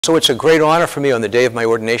So it's a great honor for me on the day of my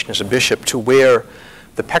ordination as a bishop to wear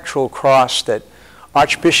the pectoral cross that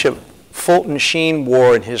Archbishop Fulton Sheen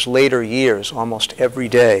wore in his later years almost every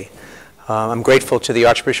day. I'm grateful to the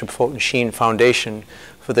Archbishop Fulton Sheen Foundation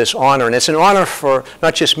for this honor. And it's an honor for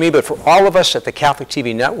not just me, but for all of us at the Catholic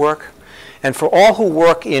TV Network and for all who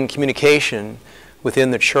work in communication within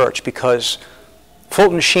the church, because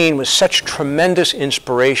Fulton Sheen was such tremendous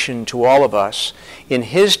inspiration to all of us in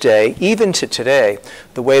his day, even to today,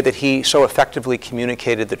 the way that he so effectively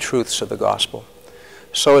communicated the truths of the gospel.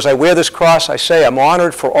 So as I wear this cross, I say I'm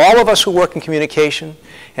honored for all of us who work in communication,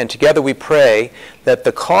 and together we pray that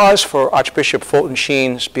the cause for Archbishop Fulton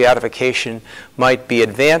Sheen's beatification might be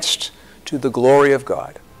advanced to the glory of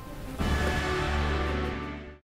God.